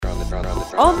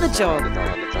On the Job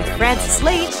with Francis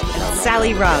Leach and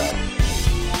Sally Rugg.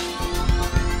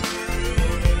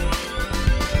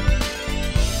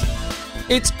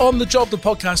 It's On the Job, the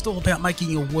podcast all about making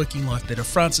your working life better.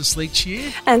 Francis Leach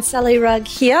here. And Sally Rugg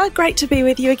here. Great to be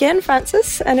with you again,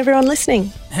 Francis, and everyone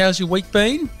listening. How's your week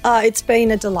been? It's been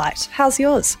a delight. How's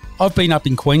yours? I've been up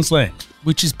in Queensland,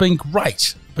 which has been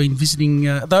great. Been visiting,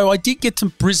 though I did get to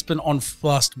Brisbane on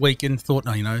last week and thought,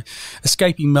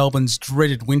 escaping Melbourne's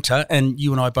dreaded winter, and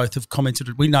you and I both have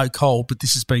commented, we know cold, but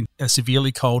this has been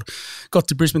severely cold. Got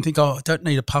to Brisbane, think, I don't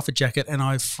need a puffer jacket, and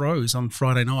I froze on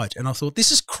Friday night. And I thought,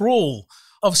 this is cruel.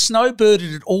 I've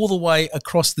snowbirded it all the way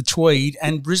across the Tweed,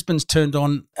 and Brisbane's turned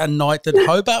on a night that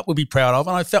Hobart would be proud of,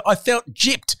 and I felt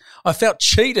gypped. I felt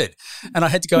cheated, and I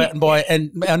had to go out and buy,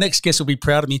 and our next guest will be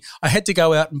proud of me, I had to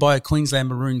go out and buy a Queensland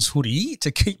Maroons hoodie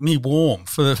to keep me warm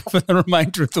for the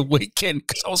remainder of the weekend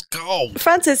because I was cold.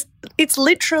 Francis, it's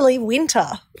literally winter.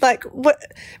 Like, what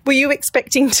were you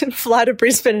expecting to fly to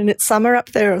Brisbane and it's summer up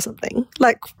there or something?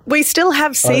 Like, we still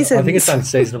have seasons. I think it's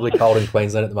unseasonably cold in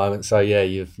Queensland at the moment, so yeah,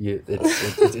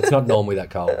 it's not normally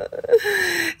that cold.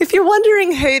 If you're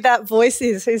wondering who that voice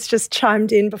is who's just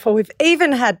chimed in before we've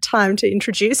even had time to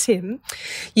introduce him,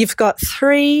 you've got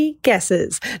three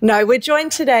guesses. No, we're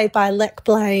joined today by Lech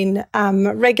Blaine,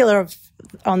 regular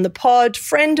on the pod,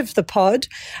 friend of the pod,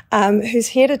 who's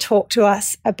here to talk to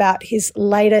us about his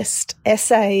latest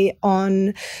essay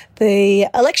on the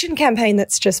election campaign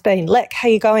that's just been. Lech, how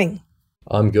are you going?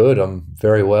 I'm good. I'm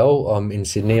very well. I'm in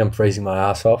Sydney. I'm freezing my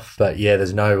ass off. But yeah,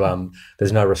 there's no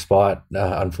respite.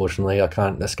 Unfortunately, I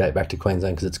can't escape back to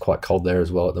Queensland because it's quite cold there as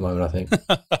well at the moment, I think.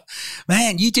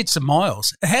 Man, you did some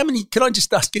miles. How many? Can I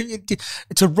just ask you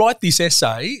to write this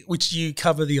essay, which you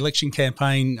cover the election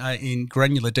campaign in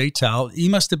granular detail? You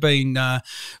must have been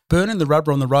burning the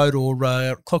rubber on the road or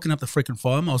clocking up the freaking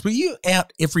 5 miles. Were you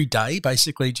out every day,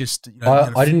 basically? Just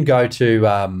I didn't go to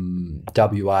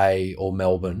WA or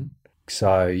Melbourne.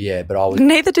 So, yeah, but I was...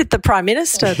 Neither did the Prime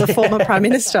Minister, the former Prime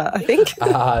Minister, I think.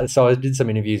 So I did some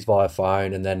interviews via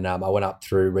phone, and then I went up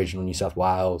through regional New South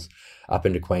Wales, up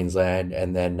into Queensland,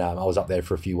 and then I was up there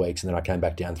for a few weeks, and then I came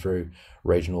back down through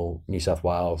regional New South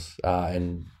Wales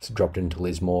and dropped into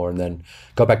Lismore, and then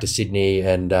got back to Sydney,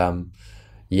 and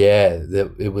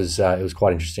it was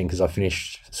quite interesting because I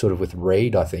finished sort of with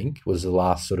Reid, I think, was the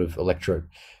last sort of electorate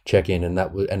check-in, and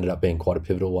that ended up being quite a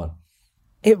pivotal one.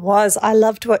 It was. I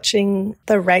loved watching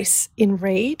the race in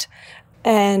Reid,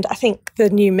 and I think the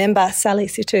new member, Sally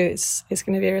Situ, is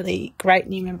going to be a really great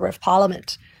new member of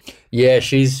Parliament. Yeah,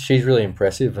 she's really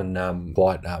impressive and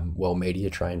quite well media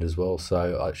trained as well.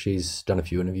 So she's done a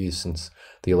few interviews since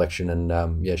the election,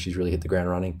 and she's really hit the ground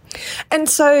running. And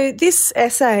so this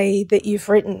essay that you've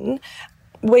written,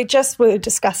 we just were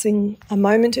discussing a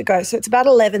moment ago, so it's about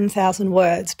 11,000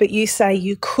 words, but you say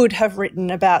you could have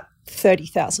written about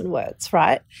 30,000 words,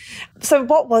 right? So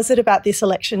what was it about this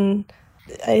election,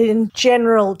 in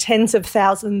general, tens of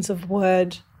thousands of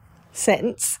word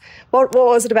sense? What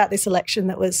was it about this election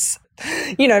that was,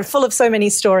 full of so many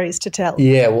stories to tell?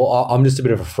 Yeah, well, I'm just a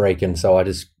bit of a freak, and so I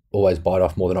just always bite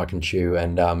off more than I can chew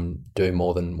and do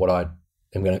more than what I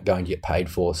am going to get paid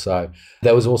for. So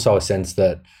there was also a sense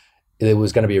that there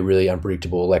was going to be a really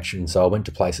unpredictable election. So I went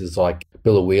to places like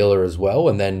Billawheeler as well,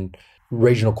 and then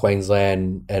regional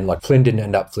Queensland, and like Flynn didn't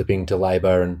end up flipping to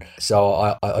Labor. And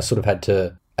so I sort of had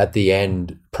to, at the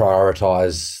end,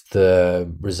 prioritise the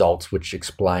results which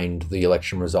explained the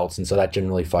election results. And so that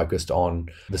generally focused on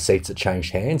the seats that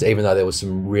changed hands, even though there was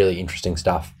some really interesting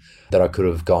stuff that I could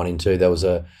have gone into. There was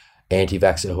a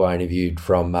anti-vaxxer who I interviewed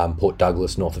from Port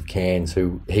Douglas, north of Cairns,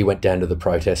 he went down to the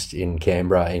protest in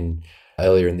Canberra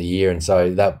earlier in the year. And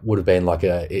so that would have been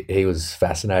he was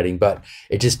fascinating, but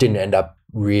it just didn't end up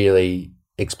really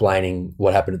explaining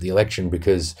what happened at the election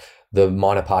because the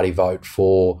minor party vote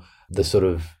for the sort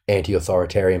of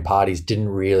anti-authoritarian parties didn't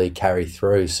really carry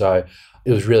through. So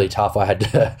it was really tough. I had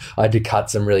to cut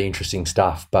some really interesting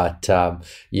stuff, but I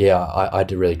had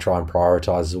to really try and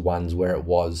prioritise the ones where it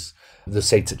was the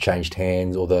seats that changed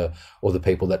hands or the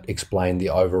people that explained the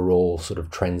overall sort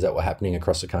of trends that were happening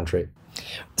across the country.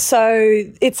 So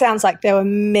it sounds like there were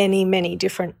many, many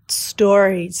different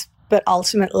stories, but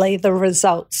ultimately the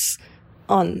results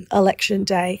on election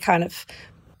day kind of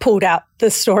pulled out the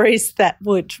stories that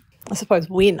would, I suppose,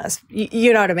 win.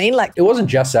 You know what I mean? Like, it wasn't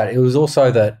just that. It was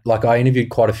also that, like, I interviewed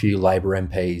quite a few Labor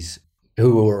MPs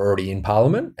who were already in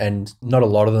Parliament, and not a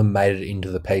lot of them made it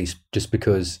into the piece just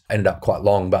because it ended up quite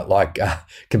long, but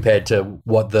compared to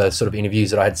what the sort of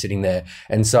interviews that I had sitting there.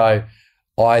 And so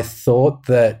I thought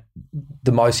that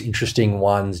the most interesting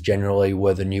ones generally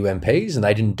were the new MPs, and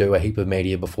they didn't do a heap of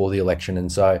media before the election.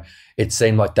 And so it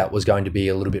seemed like that was going to be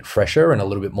a little bit fresher and a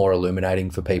little bit more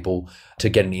illuminating for people to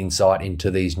get an insight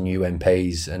into these new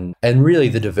MPs and really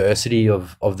the diversity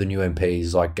of the new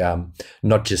MPs, like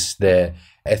not just their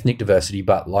ethnic diversity,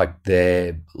 but like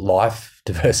their life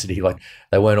diversity. Like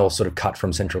they weren't all sort of cut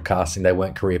from central casting. They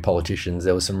weren't career politicians.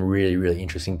 There was some really, really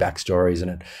interesting backstories,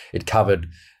 and it covered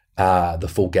the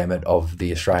full gamut of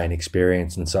the Australian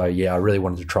experience. And so, yeah, I really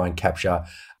wanted to try and capture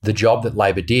the job that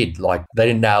Labor did. Like they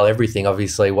didn't nail everything.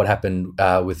 Obviously, what happened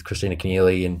with Christina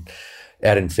Keneally and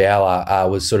Adam Fowler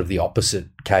was sort of the opposite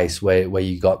case where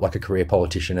you got like a career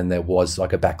politician and there was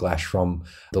like a backlash from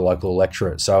the local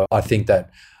electorate. So I think that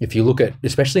if you look at,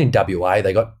 especially in WA,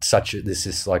 they got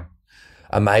this like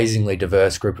amazingly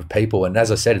diverse group of people. And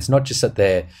as I said, it's not just that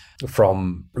they're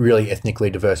from really ethnically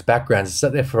diverse backgrounds, it's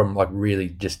that they're from like really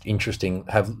just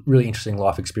have really interesting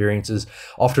life experiences,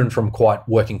 often from quite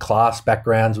working class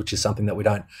backgrounds, which is something that we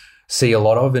don't see a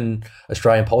lot of in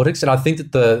Australian politics. And I think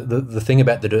that the thing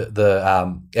about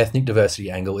the ethnic diversity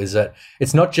angle is that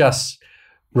it's not just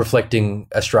reflecting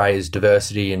Australia's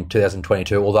diversity in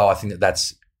 2022, although I think that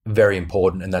that's very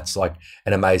important and that's like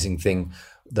an amazing thing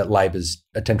that Labor's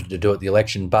attempted to do at the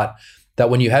election, but that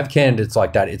when you have candidates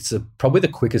like that, it's probably the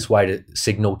quickest way to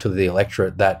signal to the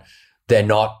electorate that they're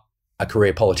not a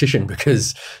career politician,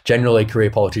 because generally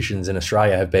career politicians in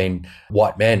Australia have been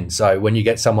white men. So when you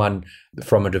get someone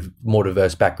from a more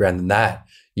diverse background than that,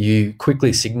 you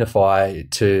quickly signify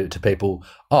to people,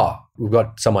 oh, we've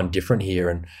got someone different here.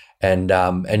 And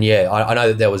yeah, I know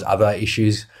that there was other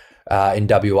issues in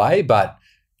WA, but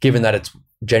given that it's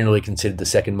generally considered the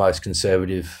second most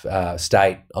conservative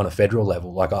state on a federal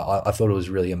level, like I thought it was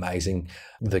really amazing,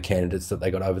 the candidates that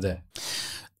they got over there.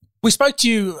 We spoke to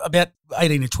you about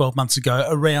 18 to 12 months ago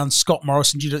around Scott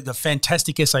Morrison. You did a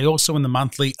fantastic essay also in the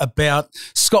Monthly about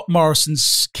Scott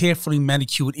Morrison's carefully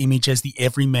manicured image as the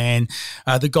everyman,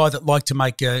 the guy that liked to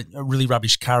make a really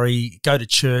rubbish curry, go to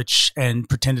church and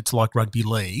pretended to like rugby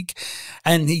league.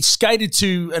 And he skated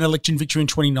to an election victory in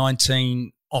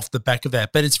 2019 off the back of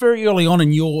that. But it's very early on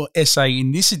in your essay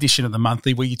in this edition of the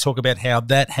Monthly where you talk about how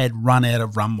that had run out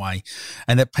of runway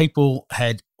and that people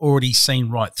had already seen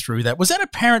right through that. Was that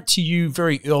apparent to you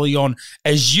very early on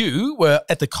as you were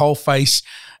at the coalface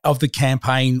of the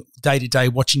campaign day to day,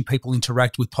 watching people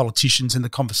interact with politicians and the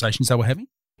conversations they were having?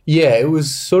 Yeah, it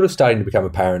was sort of starting to become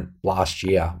apparent last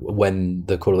year when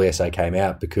the quarterly essay came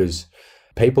out, because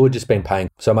people had just been paying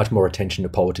so much more attention to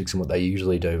politics than what they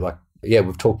usually do. Like, yeah,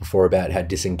 we've talked before about how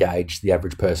disengaged the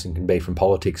average person can be from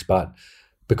politics, but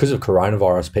because of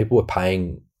coronavirus, people were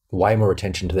paying way more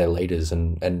attention to their leaders,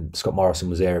 and Scott Morrison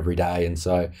was there every day. And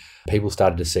so people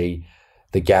started to see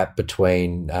the gap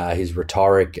between his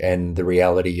rhetoric and the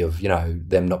reality of, you know,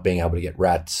 them not being able to get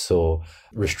rats or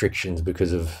restrictions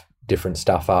because of different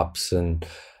stuff-ups. And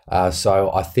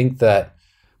so I think that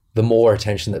the more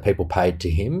attention that people paid to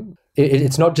him,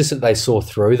 it's not just that they saw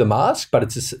through the mask, but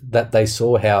it's just that they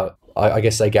saw how, I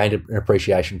guess they gained an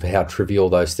appreciation for how trivial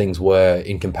those things were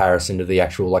in comparison to the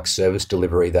actual like service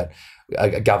delivery that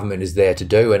a government is there to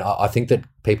do. And I think that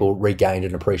people regained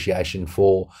an appreciation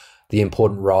for the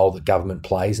important role that government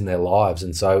plays in their lives.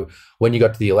 And so when you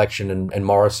got to the election and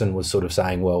Morrison was sort of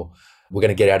saying, well, we're going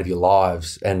to get out of your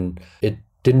lives, and it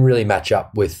didn't really match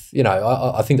up with, you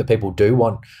know, I think that people do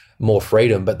want more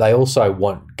freedom, but they also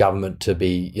want government to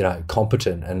be, you know,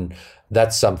 competent. And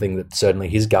that's something that certainly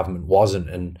his government wasn't.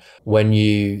 And when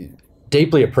you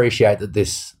deeply appreciate that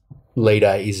this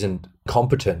leader isn't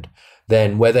competent,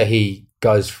 then whether he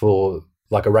goes for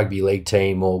like a rugby league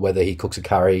team or whether he cooks a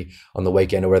curry on the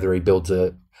weekend or whether he builds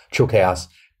a chook house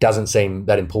doesn't seem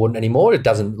that important anymore. It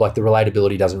doesn't, like, the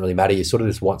relatability doesn't really matter. You sort of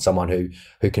just want someone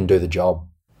who can do the job.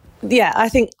 Yeah, I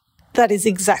think that is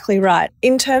exactly right.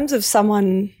 In terms of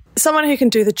someone who can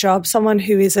do the job, someone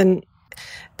who isn't,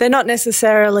 they're not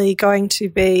necessarily going to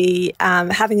be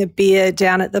having a beer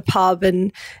down at the pub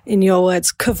and, in your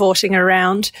words, cavorting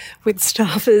around with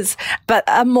staffers, but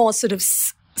a more sort of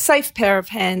safe pair of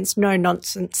hands,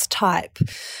 no-nonsense type.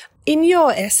 In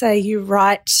your essay, you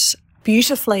write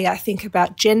beautifully, I think,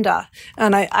 about gender.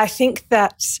 And I think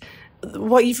that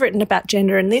what you've written about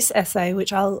gender in this essay,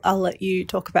 which I'll let you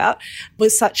talk about,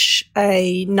 was such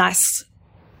a nice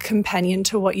companion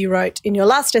to what you wrote in your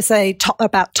last essay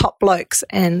about top blokes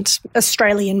and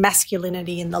Australian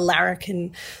masculinity and the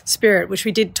larrikin spirit, which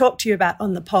we did talk to you about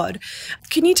on the pod.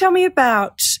 Can you tell me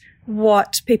about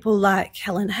what people like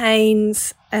Helen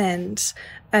Haynes and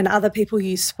other people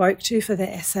you spoke to for the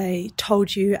essay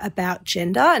told you about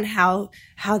gender and how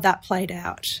that played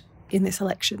out? in this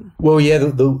election? Well, yeah,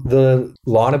 the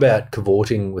line about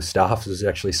cavorting with staff was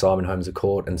actually Simon Holmes à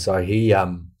Court, and so he.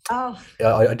 I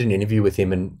did an interview with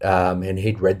him, and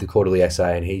he'd read the quarterly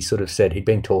essay, and he sort of said he'd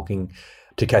been talking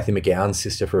to Cathy McGowan's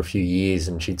sister for a few years,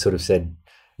 and she'd sort of said,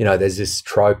 you know, there's this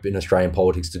trope in Australian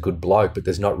politics, it's a good bloke, but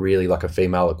there's not really like a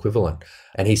female equivalent.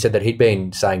 And he said that he'd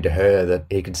been saying to her that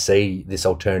he could see this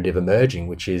alternative emerging,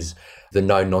 which is the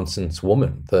no-nonsense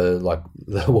woman,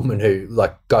 the woman who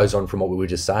like goes on from what we were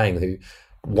just saying, who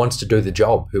wants to do the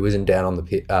job, who isn't down on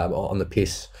the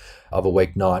piss of a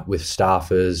weeknight with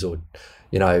staffers or,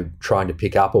 you know, trying to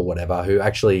pick up or whatever, who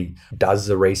actually does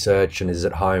the research and is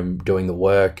at home doing the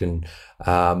work. And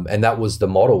that was the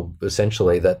model,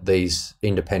 essentially, that these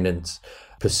independents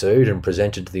pursued and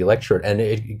presented to the electorate. And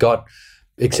it got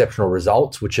exceptional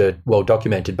results, which are well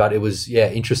documented. But it was,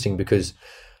 interesting because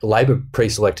Labor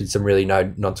pre-selected some really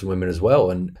no-nonsense women as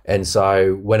well. And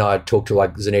so when I talked to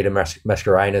like Zanita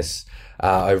Mascarenhas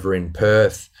over in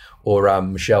Perth, or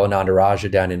Michelle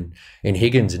Anandaraja down in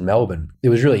Higgins in Melbourne, it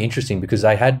was really interesting because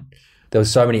there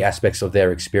was so many aspects of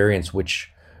their experience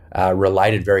which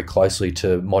related very closely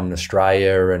to modern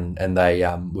Australia, and they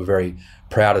were very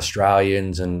proud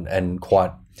Australians and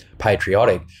quite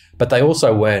patriotic. But they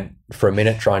also weren't for a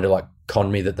minute trying to like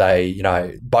con me that they, you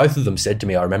know, both of them said to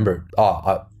me, I remember,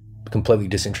 I'm completely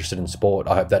disinterested in sport.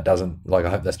 I hope that's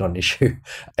not an issue.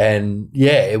 And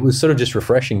yeah, it was sort of just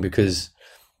refreshing because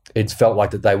it felt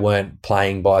like that they weren't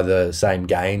playing by the same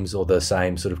games or the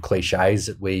same sort of cliches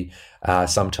that we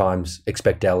sometimes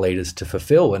expect our leaders to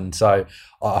fulfill. And so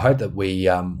I hope that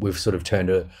we've sort of turned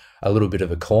a little bit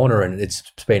of a corner, and it's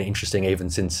been interesting even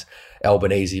since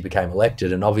Albanese became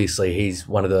elected. And obviously he's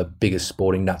one of the biggest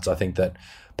sporting nuts I think that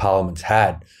Parliament's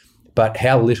had. But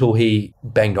how little he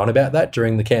banged on about that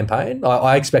during the campaign.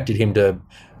 I expected him to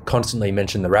constantly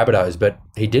mention the Rabbitohs, but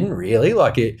he didn't really,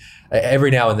 like it every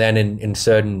now and then in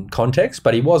certain contexts,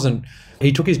 but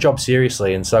he took his job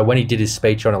seriously. And so when he did his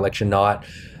speech on election night,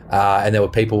 and there were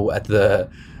people there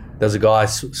was a guy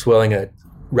swirling a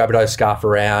Rabbitohs scarf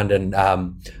around, and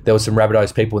there were some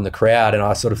Rabbitohs people in the crowd, and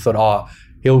I sort of thought,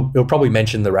 he'll probably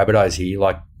mention the Rabbitohs here,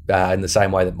 like in the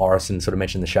same way that Morrison sort of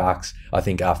mentioned the Sharks, I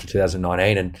think, after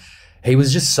 2019. And he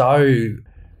was just so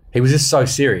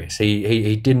serious.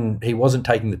 He wasn't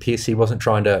taking the piss. He wasn't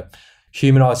trying to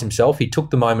humanise himself. He took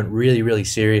the moment really, really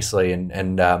seriously,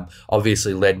 and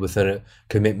obviously led with a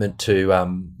commitment to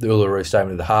the Uluru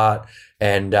Statement of the Heart,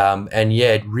 and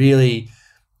really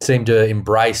seemed to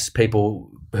embrace people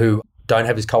who don't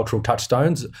have his cultural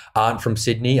touchstones, aren't from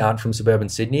Sydney, aren't from suburban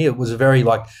Sydney. It was a very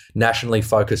like nationally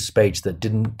focused speech that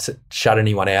didn't shut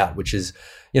anyone out, which is,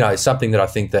 you know, something that I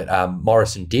think that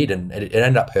Morrison did, and it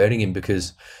ended up hurting him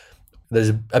because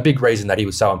there's a big reason that he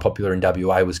was so unpopular in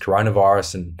WA was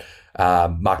coronavirus and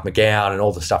Mark McGowan and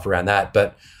all the stuff around that.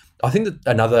 But I think that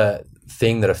another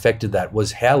thing that affected that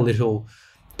was how little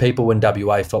people in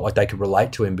WA felt like they could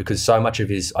relate to him, because so much of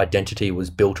his identity was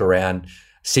built around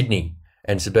Sydney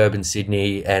and suburban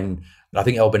Sydney. And I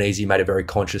think Albanese made a very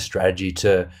conscious strategy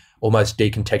to almost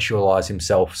decontextualise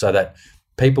himself so that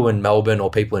people in Melbourne or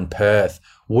people in Perth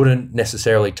wouldn't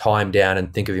necessarily tie him down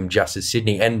and think of him just as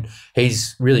Sydney. And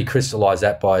he's really crystallised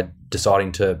that by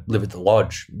deciding to live at the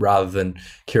Lodge rather than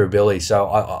Kirribilli. So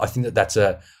I think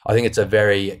I think it's a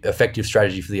very effective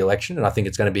strategy for the election, and I think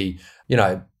it's going to be, you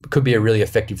know, could be a really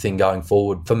effective thing going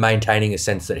forward for maintaining a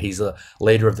sense that he's a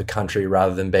leader of the country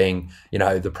rather than being, you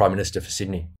know, the Prime Minister for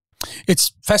Sydney.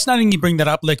 It's fascinating you bring that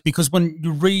up, Lek, because when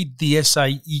you read the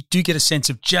essay, you do get a sense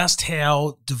of just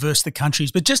how diverse the country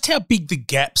is, but just how big the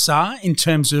gaps are in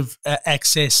terms of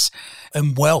access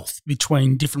and wealth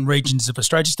between different regions of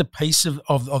Australia. Just a piece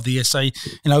of the essay,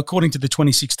 you know, according to the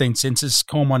 2016 census,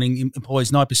 coal mining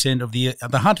employs 9% of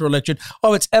the Hunter electorate.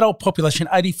 Oh, its adult population,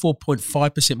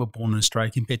 84.5% were born in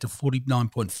Australia compared to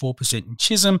 49.4% in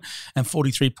Chisholm and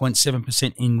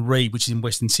 43.7% in Reid, which is in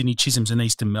Western Sydney. Chisholm's in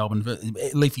eastern Melbourne,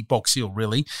 leafy Box Hill,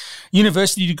 really.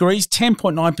 University degrees,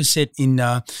 10.9%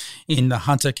 in the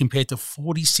Hunter compared to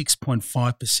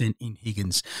 46.5% in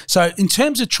Higgins. So in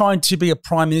terms of trying to be a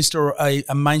Prime Minister or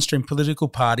a mainstream political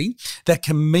party that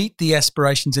can meet the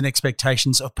aspirations and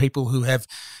expectations of people who have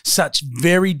such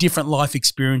very different life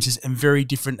experiences and very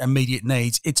different immediate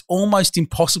needs, it's almost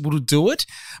impossible to do it.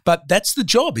 But that's the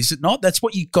job, is it not? That's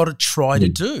what you've got to try to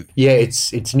do. Yeah,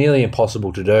 it's nearly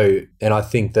impossible to do. And I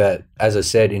think that, as I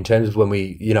said, in terms of when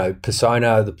we, you know,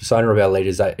 the persona of our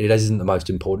leaders, it isn't the most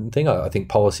important thing. I think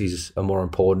policies are more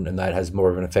important, and that has more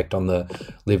of an effect on the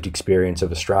lived experience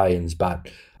of Australians. But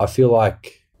I feel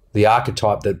like the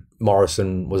archetype that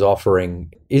Morrison was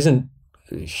offering isn't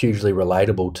hugely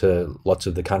relatable to lots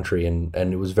of the country, and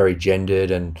it was very gendered,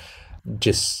 and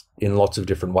just in lots of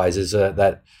different ways. There's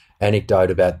that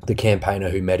anecdote about the campaigner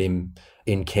who met him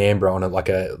in Canberra on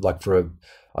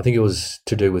I think it was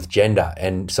to do with gender.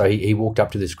 And so he walked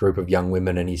up to this group of young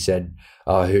women and he said,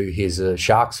 he's a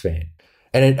Sharks fan.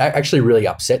 And it actually really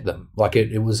upset them. Like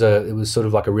it was sort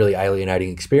of like a really alienating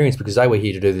experience because they were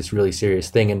here to do this really serious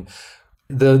thing. And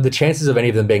the chances of any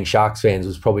of them being Sharks fans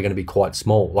was probably going to be quite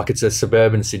small. Like it's a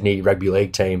suburban Sydney rugby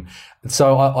league team.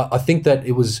 So I think that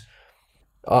it was,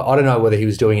 I don't know whether he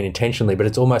was doing it intentionally, but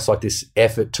it's almost like this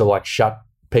effort to like shut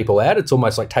people out. It's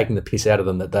almost like taking the piss out of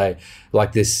them that they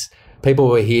like this. People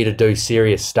were here to do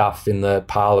serious stuff in the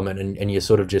parliament and you're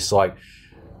sort of just like,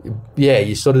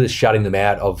 you're sort of just shutting them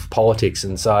out of politics.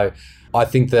 And so I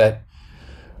think that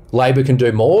Labor can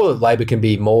do more. Labor can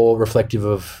be more reflective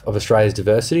of Australia's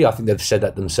diversity. I think they've said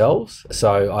that themselves.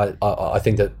 So I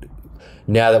think that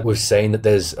now that we've seen that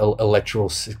there's electoral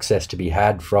success to be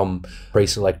had from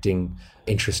pre-selecting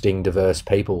interesting, diverse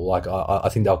people, like I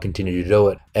think they'll continue to do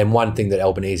it. And one thing that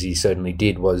Albanese certainly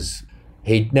did was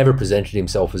he never presented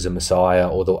himself as a messiah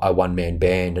or a one-man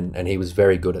band, and he was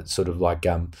very good at sort of like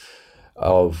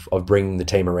of bringing the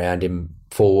team around him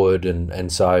forward.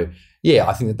 And so, yeah,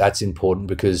 I think that's important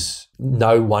because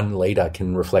no one leader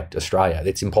can reflect Australia.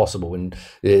 It's impossible. And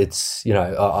it's,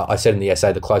 I said in the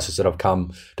essay, the closest that I've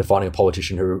come to finding a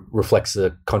politician who reflects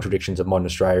the contradictions of modern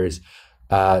Australia is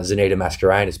Zanita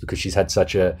Mascarenhas, because she's had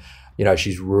such a,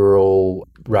 she's rural,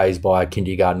 raised by a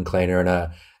kindergarten cleaner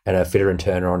and a fitter and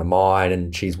turner on a mine,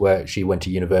 and she went to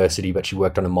university, but she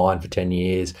worked on a mine for 10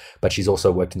 years, but she's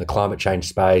also worked in the climate change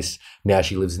space. Now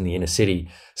she lives in the inner city.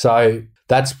 So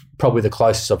that's probably the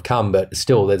closest I've come, but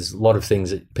still there's a lot of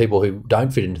things that people who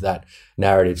don't fit into that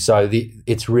narrative. So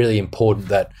it's really important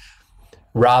that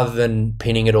rather than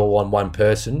pinning it all on one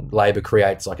person, Labor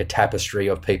creates like a tapestry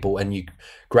of people, and you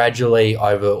gradually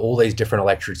over all these different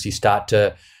electorates,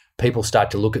 people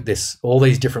start to look at this, all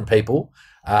these different people,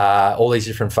 all these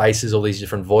different faces, all these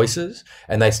different voices,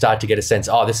 and they start to get a sense,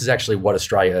 this is actually what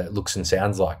Australia looks and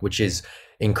sounds like, which is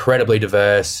incredibly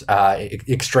diverse,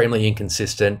 extremely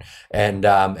inconsistent, and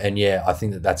I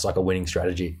think that's like a winning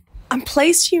strategy. I'm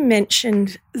pleased you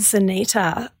mentioned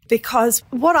Zanita, because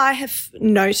what I have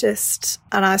noticed,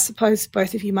 and I suppose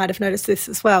both of you might have noticed this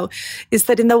as well, is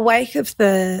that in the wake of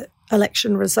the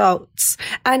election results,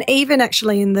 and even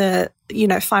actually in the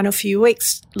final few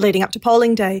weeks leading up to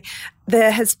polling day,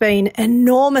 there has been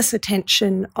enormous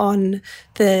attention on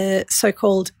the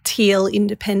so-called teal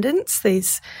independents,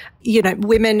 these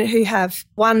women who have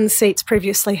won seats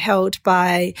previously held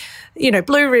by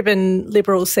blue ribbon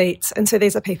Liberal seats. And so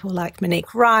these are people like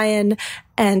Monique Ryan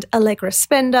and Allegra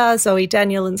Spender, Zoe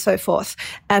Daniel and so forth.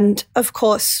 And of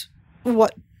course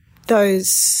what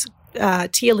those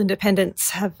teal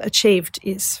independents have achieved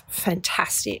is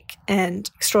fantastic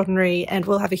and extraordinary and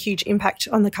will have a huge impact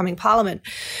on the coming parliament.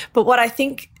 But what I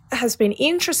think has been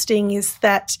interesting is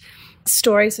that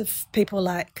stories of people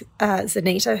like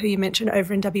Zanita, who you mentioned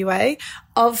over in WA,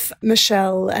 of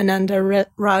Michelle Ananda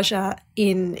Raja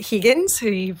in Higgins, who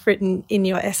you've written in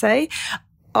your essay,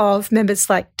 of members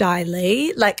like Dai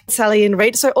Lee, like Sally and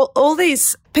Reid. So all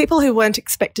these people who weren't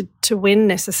expected to win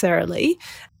necessarily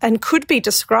and could be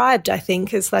described, I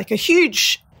think, as like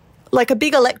a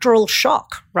big electoral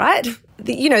shock, right?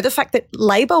 The fact that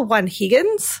Labor won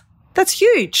Higgins, that's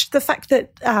huge. The fact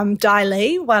that Dai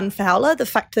Lee won Fowler, the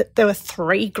fact that there were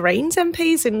 3 Greens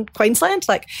MPs in Queensland,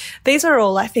 like these are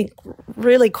all, I think,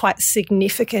 really quite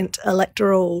significant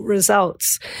electoral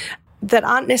results that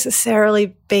aren't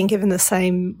necessarily being given the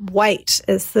same weight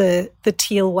as the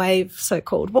teal wave,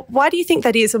 so-called. Why do you think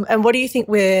that is, and what do you think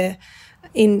we're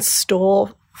in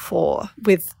store for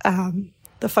with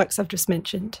the folks I've just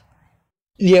mentioned?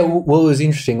 Yeah, well, it was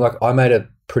interesting. Like, I made a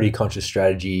pretty conscious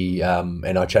strategy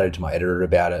and I chatted to my editor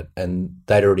about it, and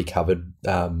they'd already covered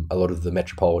a lot of the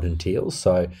metropolitan teals.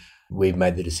 So we've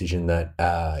made the decision that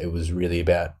it was really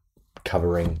about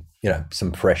covering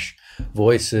some fresh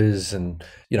voices, and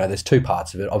there's 2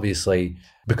 parts of it. Obviously,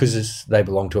 because they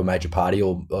belong to a major party,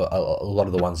 or a lot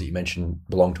of the ones that you mentioned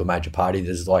belong to a major party,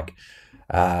 there's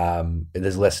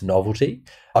less novelty.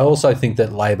 I also think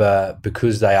that Labor,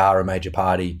 because they are a major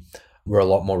party, were a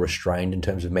lot more restrained in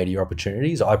terms of media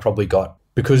opportunities. I probably got,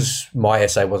 because my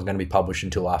essay wasn't going to be published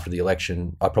until after the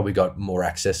election, I probably got more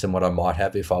access than what I might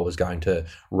have if I was going to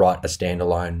write a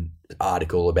standalone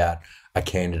article about a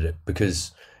candidate,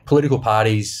 because political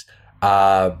parties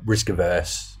are risk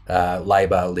averse,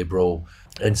 Labor, Liberal.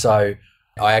 And so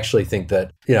I actually think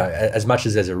that, as much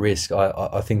as there's a risk,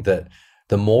 I think that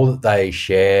the more that they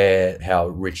share how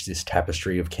rich this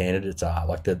tapestry of candidates are,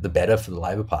 like the better for the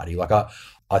Labor Party. Like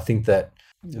I think that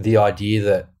the idea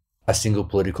that a single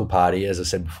political party, as I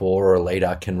said before, or a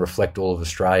leader can reflect all of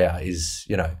Australia is,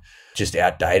 just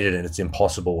outdated, and it's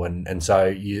impossible. And so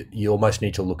you almost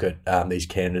need to look at these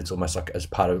candidates almost like as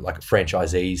part of like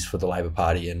franchisees for the Labor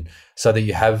Party, and so that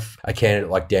you have a candidate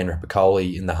like Dan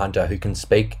Rapopoli in the Hunter who can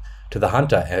speak to the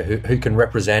Hunter, who can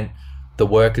represent the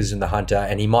workers in the Hunter,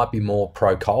 and he might be more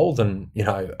pro-coal than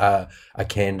a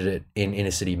candidate in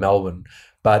inner city Melbourne,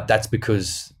 but that's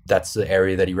because that's the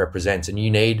area that he represents, and you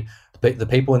need the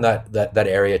people in that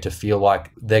area to feel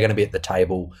like they're going to be at the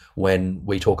table when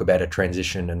we talk about a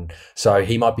transition. And so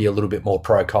he might be a little bit more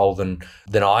pro-coal than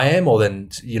I am, or than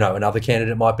another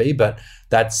candidate might be, but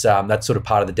that's sort of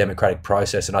part of the democratic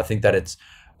process. And I think that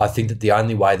the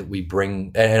only way that we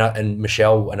bring, and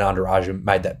Michelle and Anand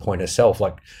made that point herself,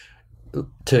 like,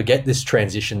 to get this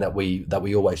transition that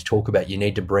we always talk about, you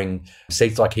need to bring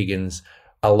seats like Higgins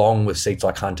along with seats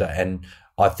like Hunter. And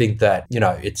I think that,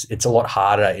 it's a lot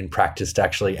harder in practice to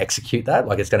actually execute that.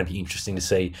 Like, it's going to be interesting to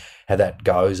see how that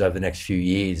goes over the next few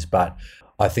years. But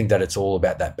I think that it's all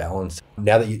about that balance.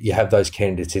 Now that you have those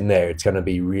candidates in there, it's going to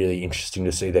be really interesting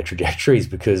to see their trajectories,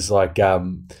 because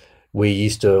we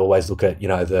used to always look at,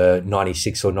 the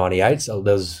 96 or 98. So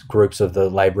there's groups of the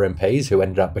Labor MPs who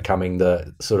ended up becoming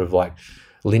the sort of like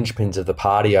linchpins of the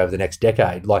party over the next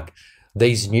decade. Like,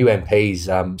 these new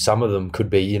MPs, some of them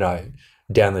could be,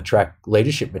 down the track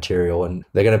leadership material, and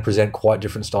they're going to present quite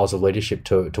different styles of leadership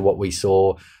to what we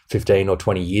saw 15 or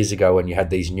 20 years ago when you had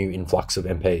these new influx of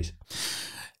MPs.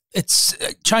 It's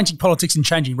changing politics and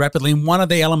changing rapidly, and one of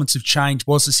the elements of change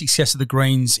was the success of the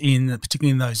Greens,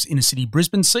 particularly in those inner city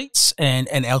Brisbane seats and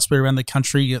elsewhere around the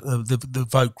country, the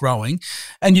vote growing.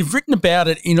 And you've written about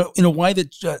it in a way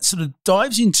that sort of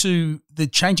dives into the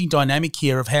changing dynamic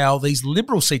here of how these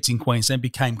Liberal seats in Queensland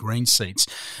became Green seats,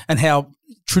 and how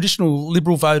traditional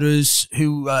Liberal voters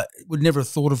who would never have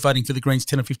thought of voting for the Greens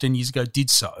 10 or 15 years ago did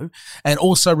so, and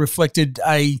also reflected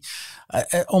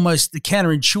almost the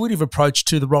counterintuitive approach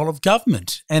to the role of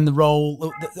government and the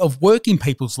role of work in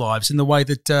people's lives, and the way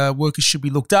that workers should be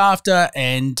looked after,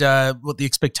 and what the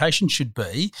expectation should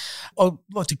be. I'd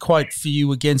like to quote for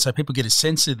you again so people get a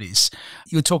sense of this.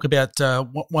 You would talk about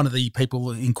one of the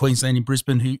people in Queensland, in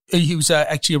Brisbane, who was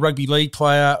actually a rugby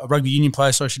union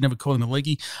player, so I should never call him a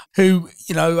leaguey, who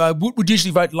would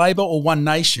usually vote Labor or One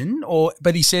Nation,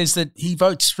 but he says that he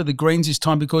votes for the Greens this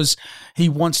time because he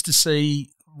wants to see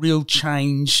real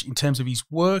change in terms of his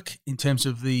work, in terms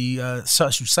of the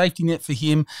social safety net for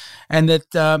him, and that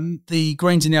the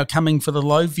Greens are now coming for the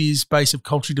low-vis base of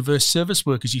culturally diverse service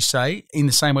workers, you say, in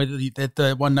the same way that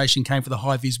the One Nation came for the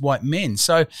high-vis white men.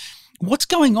 So what's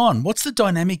going on? What's the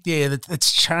dynamic there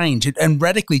that's changed and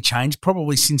radically changed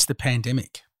probably since the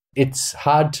pandemic? It's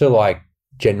hard to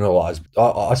generalise.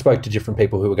 I spoke to different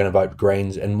people who were going to vote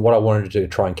Greens, and what I wanted to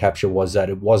try and capture was that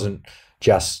it wasn't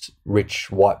just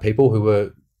rich white people who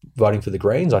were voting for the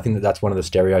Greens. I think that that's one of the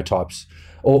stereotypes,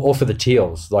 or for the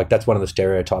Teals, that's one of the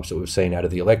stereotypes that we've seen out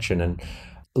of the election. And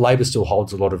Labor still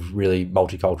holds a lot of really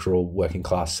multicultural working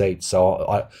class seats.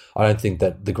 So I don't think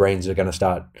that the Greens are going to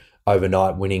start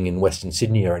overnight winning in Western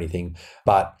Sydney or anything,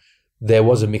 but there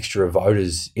was a mixture of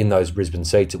voters in those Brisbane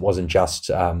seats. It wasn't just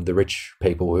the rich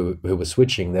people who were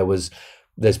switching.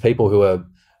 There's people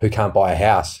who can't buy a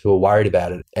house, who are worried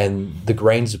about it. And the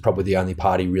Greens are probably the only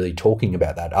party really talking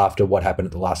about that. After what happened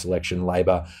at the last election,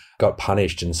 Labor got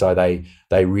punished, and so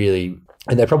they really,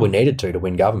 and they probably needed to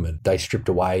win government. They stripped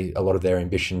away a lot of their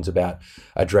ambitions about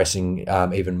addressing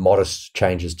even modest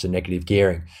changes to negative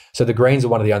gearing. So the Greens are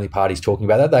one of the only parties talking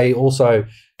about that. They also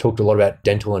talked a lot about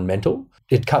dental and mental.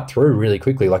 It cut through really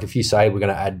quickly. If you say we're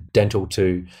going to add dental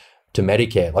to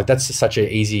Medicare, that's such an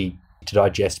easy to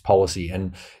digest policy,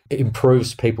 and it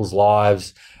improves people's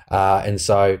lives. And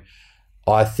so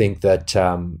I think that,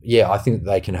 I think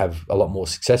they can have a lot more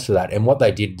success for that. And what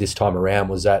they did this time around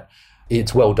was that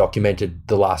it's well documented,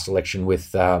 the last election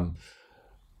with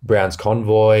Brown's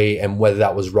convoy, and whether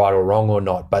that was right or wrong or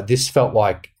not. But this felt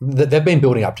like they've been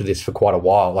building up to this for quite a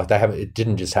while. It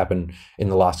didn't just happen in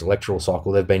the last electoral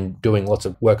cycle. They've been doing lots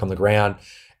of work on the ground.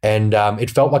 And it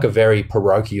felt like a very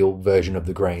parochial version of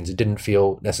the Greens. It didn't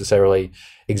feel necessarily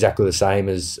exactly the same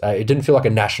as, it didn't feel like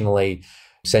a nationally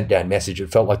sent down message.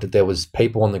 It felt like that there was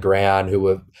people on the ground who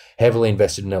were heavily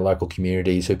invested in their local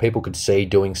communities, who people could see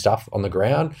doing stuff on the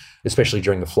ground, especially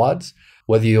during the floods.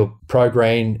 Whether you're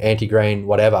pro-green, anti-green,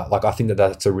 whatever, I think that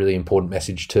that's a really important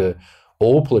message to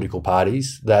all political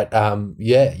parties, that,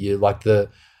 you like to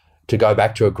go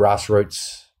back to a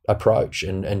grassroots approach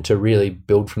and to really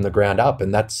build from the ground up.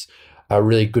 And that's a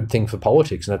really good thing for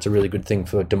politics, and that's a really good thing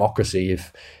for democracy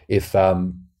if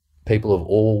people of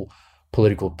all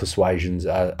political persuasions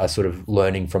are sort of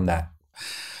learning from that.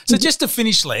 So just to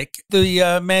finish, Lek,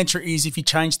 the mantra is if you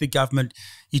change the government,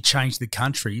 you change the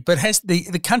country. But has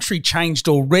the country changed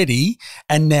already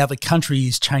and now the country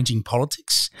is changing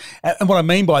politics? And what I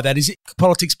mean by that is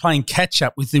politics playing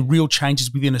catch-up with the real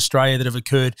changes within Australia that have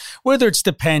occurred, whether it's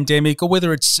the pandemic or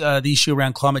whether it's the issue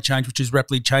around climate change, which is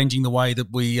rapidly changing the way that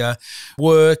we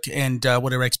work and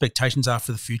what our expectations are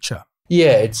for the future.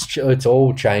 Yeah, it's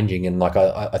all changing. And like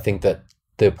I think that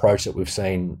the approach that we've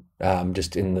seen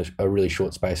just in a really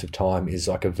short space of time is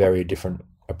like a very different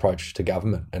approach to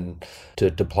government and to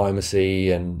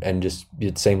diplomacy and just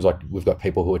it seems like we've got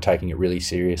people who are taking it really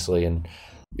seriously, and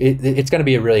it's going to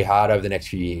be really hard over the next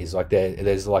few years. Like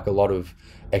there's like a lot of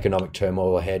economic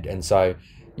turmoil ahead, and so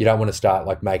you don't want to start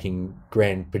like making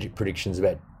grand predictions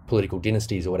about political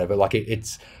dynasties or whatever. Like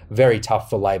it's very tough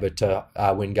for Labor to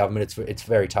win government. It's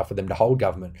very tough for them to hold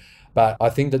government. But I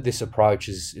think that this approach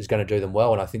is going to do them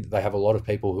well, and I think that they have a lot of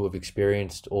people who have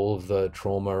experienced all of the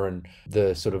trauma and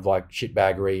the sort of like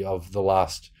shitbaggery of the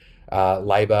last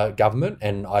Labor government,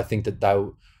 and I think that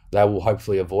they will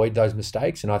hopefully avoid those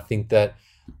mistakes. And I think that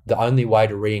the only way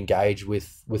to re-engage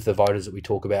with the voters that we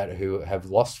talk about who have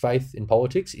lost faith in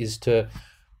politics is to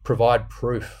provide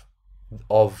proof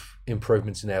of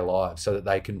improvements in their lives so that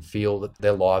they can feel that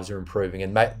their lives are improving.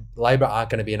 And Labor aren't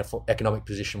going to be in an economic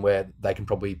position where they can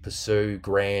probably pursue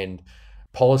grand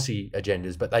policy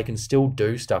agendas, but they can still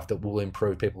do stuff that will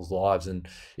improve people's lives. And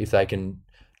if they can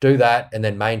do that and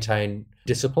then maintain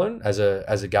discipline as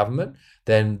a government,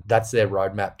 then that's their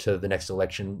roadmap to the next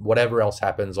election. Whatever else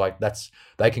happens, like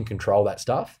they can control that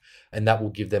stuff, and that will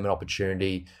give them an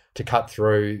opportunity to cut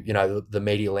through, the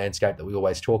media landscape that we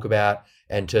always talk about,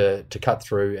 and to cut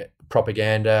through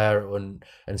propaganda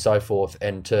and so forth.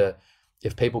 And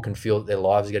if people can feel that their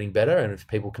lives are getting better, and if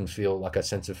people can feel like a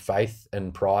sense of faith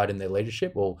and pride in their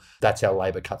leadership, well, that's how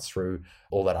Labor cuts through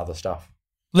all that other stuff.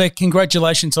 Lek,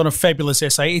 congratulations on a fabulous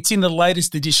essay. It's in the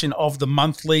latest edition of the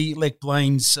monthly, Lek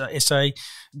Blaine's essay.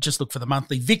 Just look for the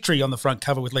monthly. Victory on the front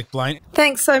cover with Lek Blaine.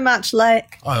 Thanks so much,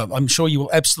 Lek. I'm sure you will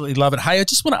absolutely love it. Hey, I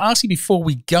just want to ask you before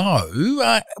we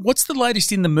go, what's the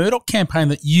latest in the Murdoch campaign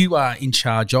that you are in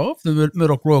charge of, the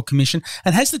Murdoch Royal Commission,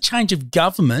 and has the change of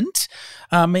government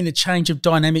mean a change of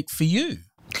dynamic for you?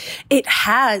 It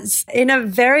has, in a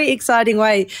very exciting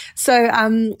way. So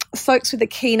folks with a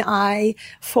keen eye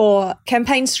for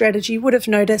campaign strategy would have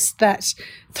noticed that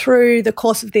through the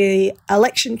course of the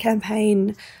election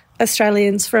campaign,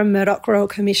 Australians from Murdoch Royal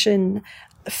Commission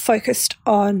focused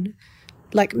on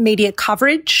like media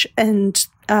coverage and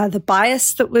the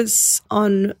bias that was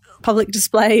on public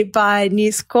display by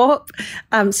News Corp.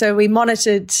 So we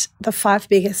monitored the 5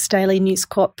 biggest daily News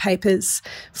Corp papers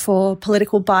for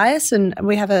political bias, and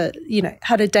we have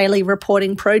had a daily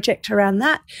reporting project around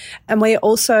that. And we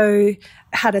also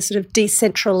had a sort of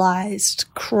decentralised,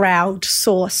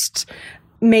 crowd-sourced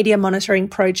media monitoring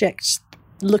project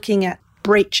looking at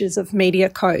breaches of media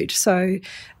code. So,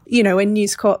 when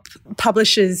News Corp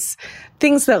publishes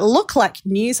things that look like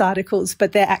news articles,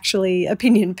 but they're actually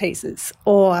opinion pieces,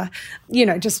 or,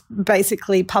 just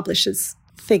basically publishes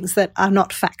things that are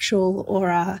not factual or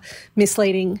are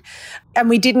misleading. And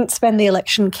we didn't spend the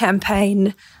election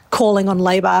campaign calling on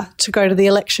Labor to go to the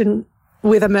election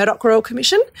with a Murdoch Royal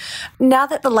Commission. Now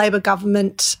that the Labor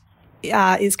government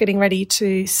is getting ready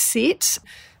to sit,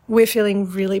 we're feeling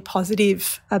really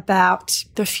positive about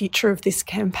the future of this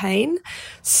campaign.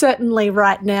 Certainly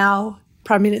right now,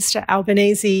 Prime Minister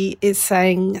Albanese is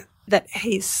saying that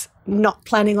he's not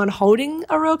planning on holding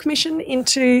a Royal Commission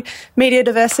into media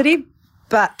diversity.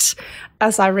 But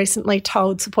as I recently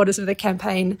told supporters of the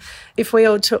campaign, if we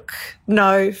all took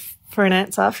no for an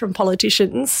answer from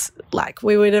politicians, like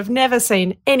we would have never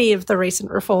seen any of the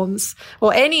recent reforms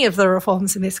or any of the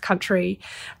reforms in this country.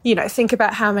 Think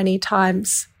about how many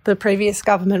times the previous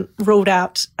government ruled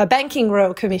out a banking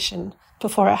Royal Commission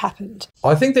before it happened.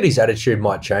 I think that his attitude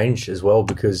might change as well,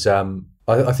 because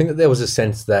I think that there was a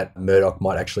sense that Murdoch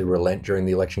might actually relent during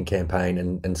the election campaign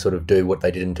and sort of do what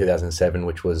they did in 2007,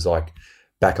 which was like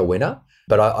back a winner.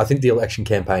 But I think the election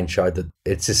campaign showed that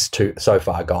it's just so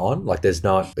far gone. Like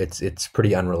it's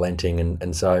pretty unrelenting.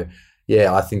 And so,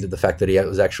 yeah, I think that the fact that he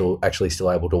was actually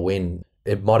still able to win,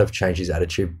 it might have changed his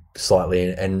attitude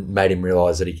slightly and made him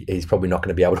realise that he's probably not going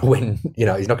to be able to win.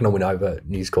 He's not going to win over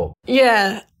News Corp.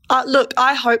 Yeah. Look,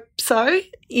 I hope so.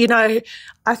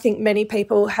 I think many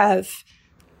people have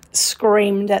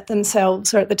screamed at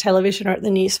themselves or at the television or at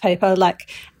the newspaper, like,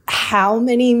 how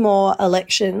many more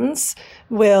elections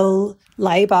will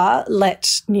Labor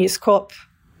let News Corp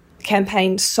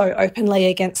campaign so openly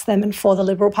against them and for the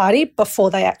Liberal Party before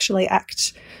they actually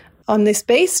act on this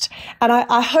beast. And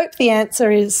I hope the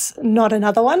answer is not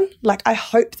another one. Like, I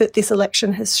hope that this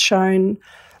election has shown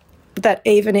that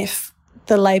even if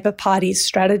the Labor Party's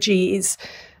strategy is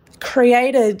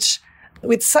created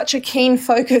with such a keen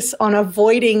focus on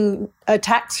avoiding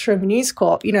attacks from News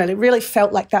Corp, you know, it really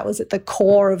felt like that was at the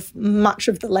core of much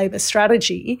of the Labor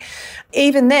strategy.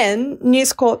 Even then,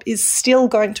 News Corp is still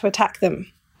going to attack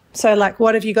them. So, like,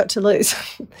 what have you got to lose?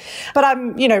 But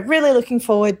I'm, you know, really looking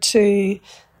forward to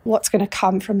what's going to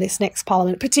come from this next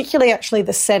parliament, particularly actually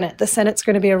the Senate. The Senate's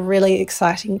going to be a really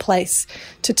exciting place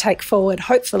to take forward,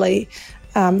 hopefully,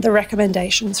 the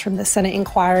recommendations from the Senate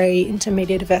inquiry into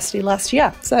media diversity last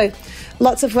year. So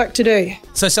lots of work to do.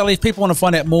 So, Sally, if people want to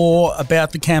find out more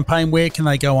about the campaign, where can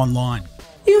they go online?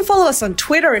 You can follow us on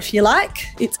Twitter if you like.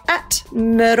 It's at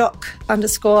Murdoch_RC.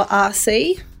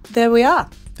 There we are.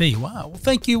 There you are. Well,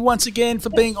 thank you once again for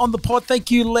being on the pod.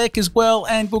 Thank you, Lek, as well.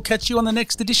 And we'll catch you on the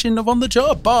next edition of On the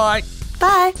Job. Bye.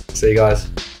 Bye. See you guys.